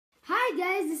Hi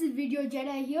guys, this is Video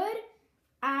Jedi here,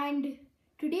 and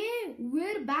today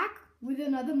we're back with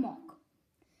another mock.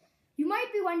 You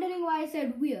might be wondering why I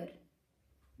said we're.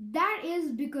 That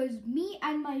is because me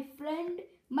and my friend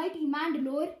Mighty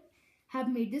Mandalore have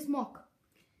made this mock.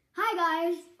 Hi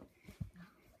guys.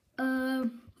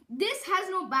 This has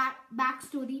no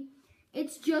backstory.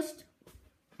 It's just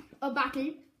a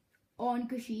battle on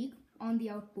kshyyyk, on the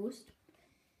outpost,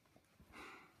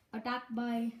 attacked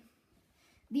by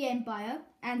the Empire,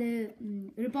 and the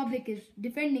Republic is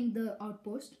defending the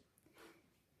outpost.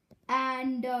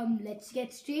 And let's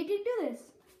get straight into this.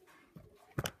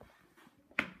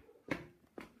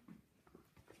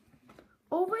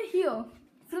 Over here,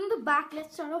 from the back,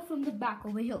 let's start off from the back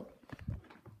over here.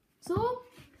 So,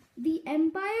 the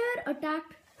Empire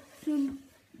attacked from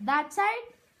that side,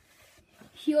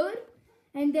 here,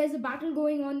 and there's a battle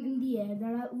going on in the air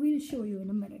that I will show you in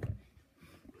a minute.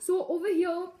 So, over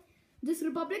here, the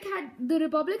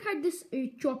Republic had this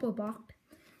chopper parked,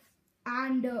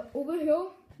 and over here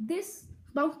this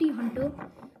bounty hunter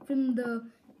from the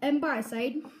Empire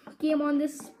side came on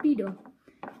this speeder,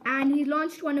 and he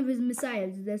launched one of his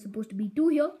missiles. There's supposed to be two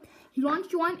here. He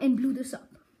launched one and blew this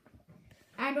up,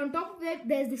 and on top of that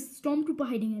there's this stormtrooper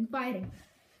hiding and firing.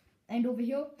 And over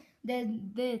here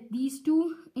there's these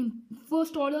two in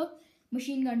first order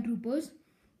machine gun troopers,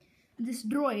 this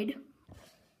droid,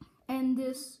 and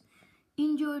this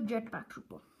injured jetpack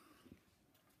trooper.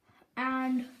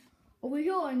 And over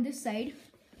here on this side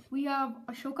we have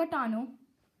Ahsoka Tano,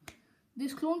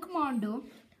 this clone commander,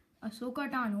 Ahsoka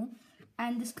Tano,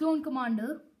 and this clone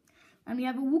commander, and we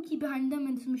have a Wookiee behind them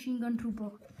and this machine gun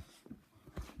trooper.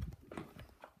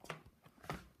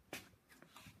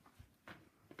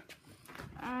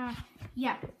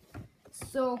 Yeah,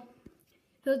 so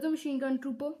here's the machine gun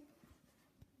trooper.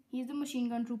 Here's the machine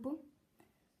gun trooper.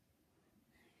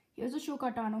 Here's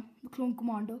Ahsoka Tano, the clone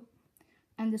commander,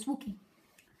 and this Wookiee.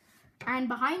 And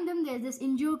behind them there's this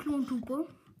injured clone trooper.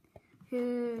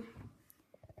 There's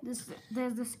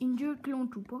this injured clone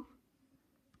trooper.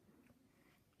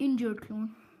 Injured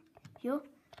clone. Here,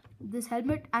 this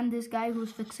helmet and this guy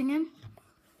who's fixing him.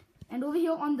 And over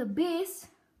here on the base,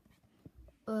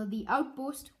 the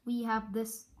outpost, we have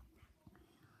this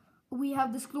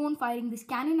clone firing this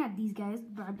cannon at these guys,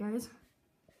 bad guys.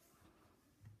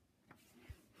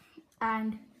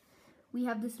 And we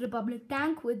have this Republic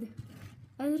tank with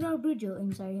Ezra Bridger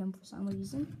inside him for some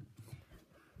reason.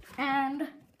 And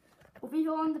over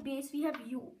here on the base we have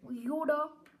Yoda,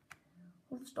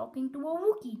 who's talking to a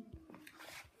Wookiee.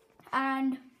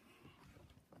 And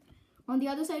on the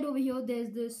other side over here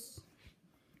there's this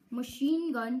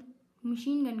machine gun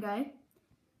guy,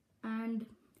 and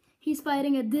he's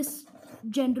firing at this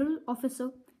general officer,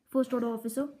 first order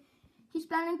officer. He's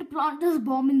planning to plant this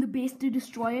bomb in the base to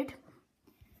destroy it.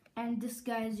 And this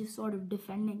guy is just sort of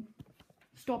defending,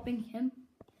 stopping him,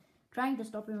 trying to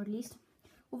stop him at least.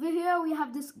 Over here we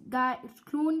have this guy,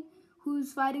 clone,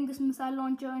 who's firing this missile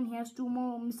launcher, and he has two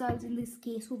more missiles in this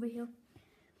case over here.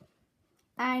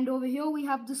 And over here we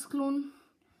have this clone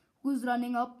who's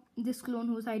running up, this clone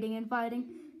who's hiding and firing,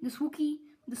 this Wookiee,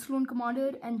 this clone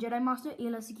commander, and Jedi Master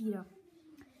Ayla Secura.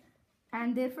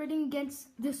 And they're fighting against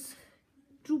this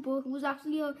trooper who's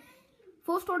actually a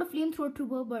first order flamethrower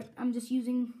trooper, but I've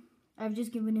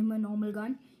just given him a normal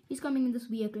gun. He's coming in this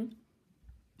vehicle.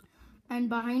 And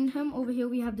behind him over here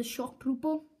we have the shock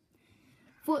trooper,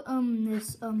 for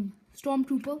this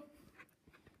stormtrooper,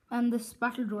 and this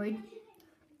battle droid,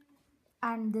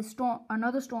 and this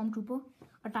another stormtrooper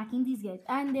attacking these guys.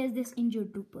 And there's this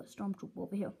injured stormtrooper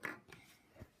over here.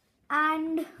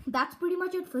 And that's pretty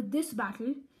much it for this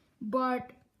battle.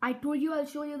 But I told you I'll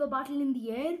show you the battle in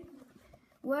the air.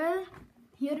 Well,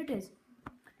 here it is.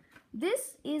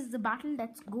 This is the battle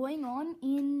that's going on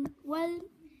in, well,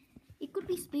 it could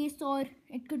be space or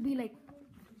it could be like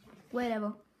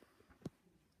wherever.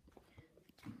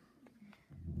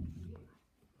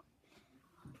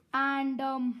 And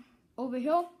over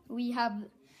here we have,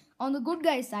 on the good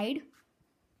guy side,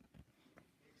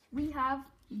 we have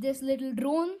this little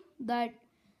drone that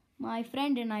my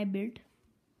friend and I built,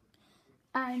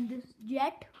 and this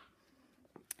jet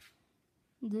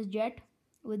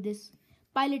with this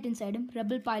pilot inside him,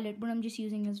 rebel pilot, but I'm just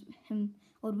using him,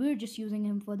 or we're just using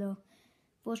him for the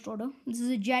first order. This is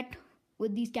a jet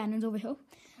with these cannons over here.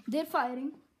 They're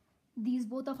firing. These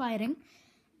both are firing.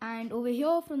 And over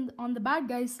here on the bad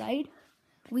guy's side,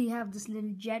 we have this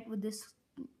little jet with this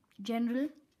general,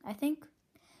 I think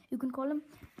you can call him,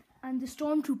 and the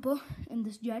stormtrooper in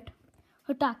this jet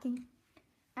attacking.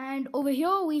 And over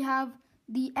here we have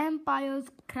the Empire's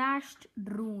crashed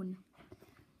drone.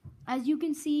 As you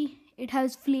can see, it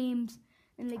has flames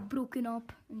and like broken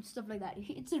up and stuff like that.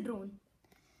 It's a drone.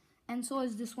 And so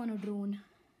is this one a drone.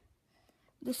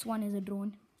 This one is a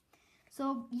drone.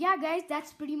 So yeah guys,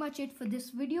 that's pretty much it for this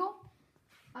video.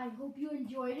 I hope you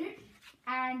enjoyed it,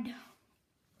 and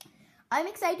I'm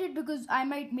excited because I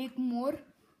might make more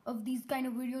of these kind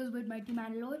of videos with Mighty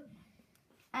Mandalore.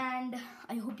 And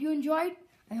I hope you enjoyed.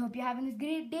 I hope you're having a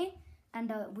great day,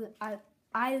 and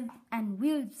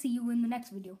we'll see you in the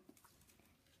next video.